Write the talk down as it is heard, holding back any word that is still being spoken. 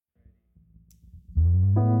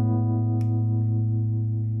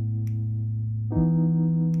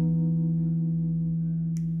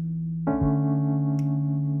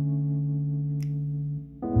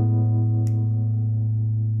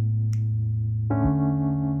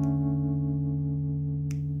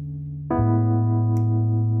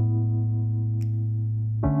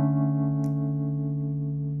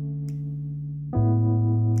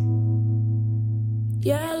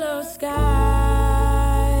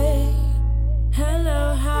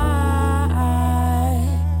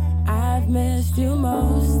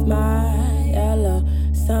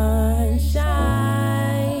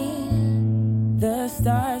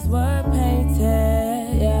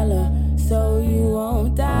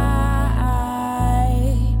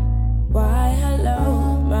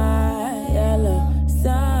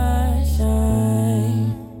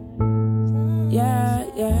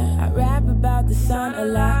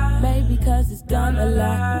cause it's done a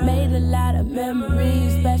lot. Made a lot of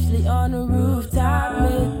memories, especially on the rooftop.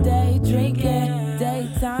 Midday drinking,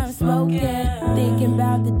 daytime smoking, thinking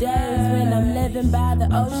about the days when I'm living by the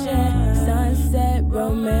ocean. Sunset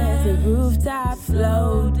romance and rooftop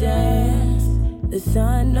slow dance. The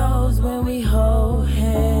sun knows when we hold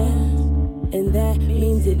hands, and that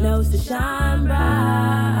means it knows to shine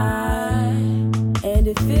bright. And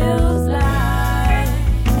it feels like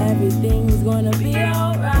everything's gonna be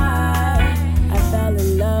alright. I fell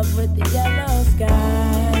in love with the yellow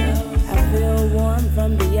sky. I feel warm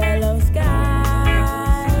from the yellow sky.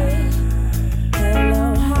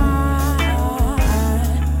 Hello, hi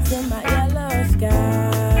to my yellow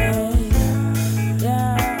sky.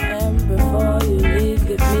 Yeah, and before you leave,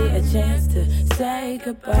 give me a chance to say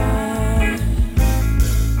goodbye.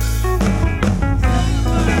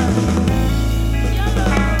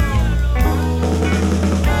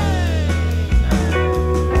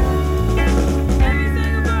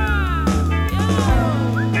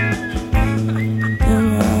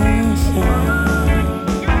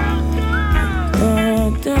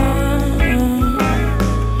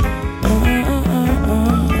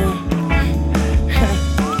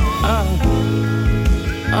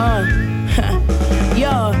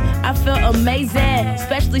 Amazing,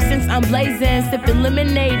 especially since I'm blazing, sipping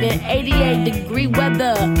lemonade in 88-degree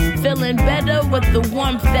weather. Feeling better with the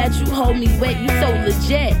warmth that you hold me with. You so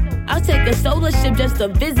legit. I'll take a solar ship just to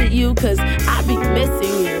visit you, cause I be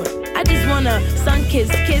missing you. I just wanna sun-kiss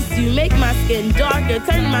you, make my skin darker,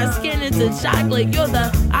 turn my skin into chocolate. You're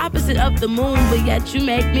the opposite of the moon, but yet you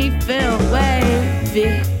make me feel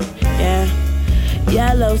wavy. Yeah.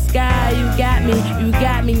 Yellow sky, you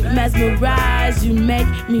got me mesmerized. You make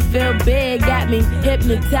me feel big, got me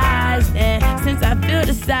hypnotized. And since I feel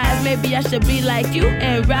the size, maybe I should be like you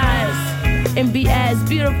and rise and be as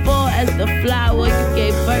beautiful as the flower you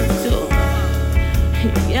gave birth to.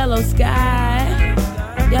 Yellow sky,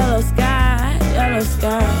 yellow sky, yellow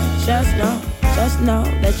sky. Just know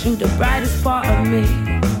that you the brightest part of me.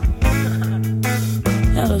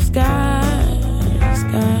 Yellow sky,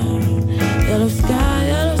 sky. Yellow sky,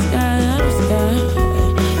 yellow sky, yellow sky.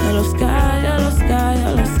 Yellow sky, yellow sky,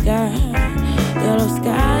 yellow sky. Yellow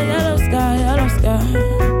sky, yellow sky, yellow sky.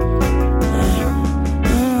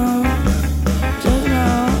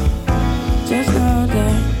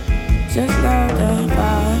 Just know that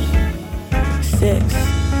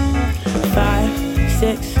 5,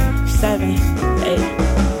 6, 7